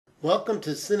Welcome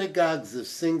to Synagogues of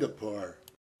Singapore.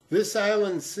 This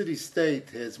island city-state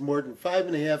has more than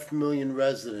 5.5 million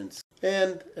residents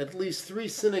and at least 3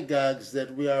 synagogues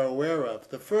that we are aware of.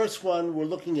 The first one we're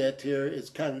looking at here is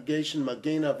Congregation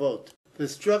Magen Avot. The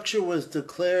structure was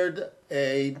declared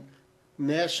a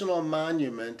national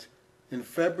monument in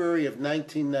February of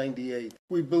 1998.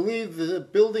 We believe the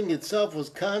building itself was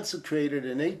consecrated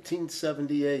in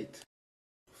 1878.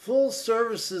 Full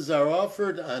services are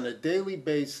offered on a daily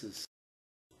basis.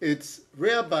 Its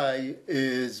rabbi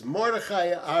is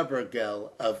Mordechai Abergel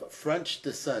of French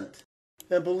descent,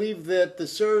 and believe that the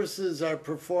services are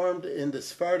performed in the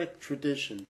Sephardic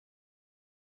tradition.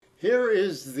 Here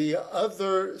is the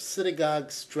other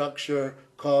synagogue structure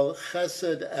called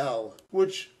Chesed El,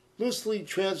 which loosely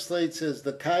translates as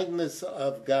the kindness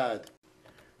of God.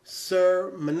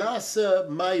 Sir Manasseh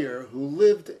Meyer, who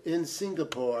lived in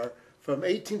Singapore from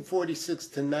 1846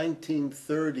 to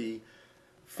 1930,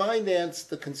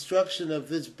 financed the construction of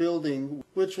this building,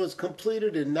 which was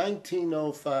completed in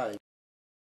 1905.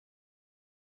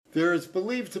 There is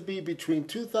believed to be between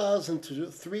 2,000 to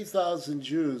 3,000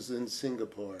 Jews in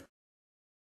Singapore.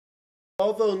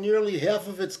 Although nearly half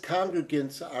of its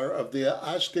congregants are of the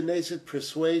Ashkenazic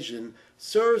persuasion,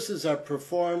 services are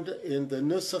performed in the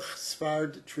Nusach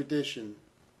Sfard tradition.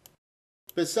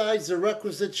 Besides the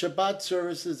requisite Shabbat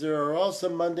services, there are also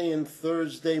Monday and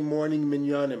Thursday morning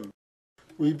minyanim.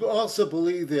 We also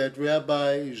believe that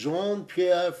Rabbi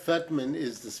Jean-Pierre Fettman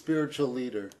is the spiritual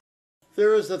leader.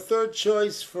 There is a third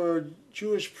choice for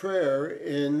Jewish prayer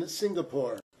in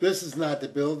Singapore. This is not the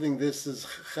building, this is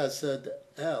Chesed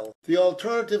El. The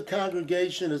alternative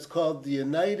congregation is called the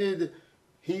United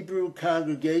Hebrew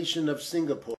Congregation of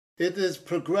Singapore. It is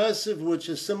progressive, which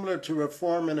is similar to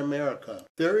Reform in America.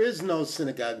 There is no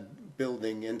synagogue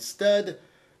building. Instead,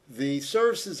 the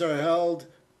services are held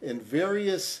in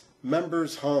various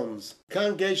members' homes. The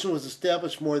congregation was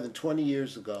established more than 20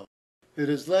 years ago. It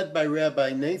is led by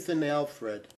Rabbi Nathan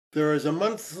Alfred. There is a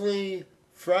monthly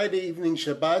Friday evening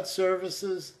Shabbat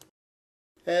services,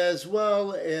 as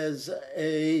well as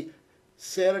a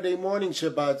Saturday morning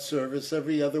Shabbat service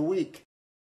every other week.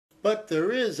 But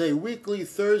there is a weekly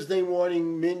Thursday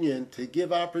morning minyan to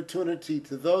give opportunity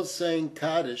to those saying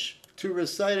Kaddish to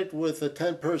recite it with a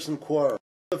 10-person quorum.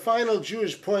 The final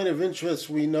Jewish point of interest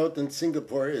we note in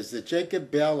Singapore is the Jacob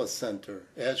Bala Center,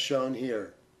 as shown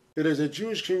here. It is a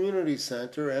Jewish community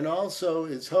center and also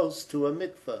is host to a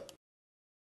mikveh.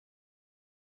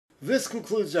 This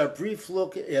concludes our brief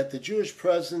look at the Jewish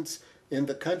presence in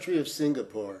the country of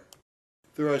Singapore.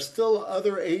 There are still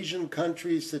other Asian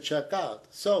countries to check out.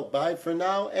 So, bye for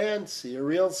now and see you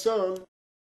real soon.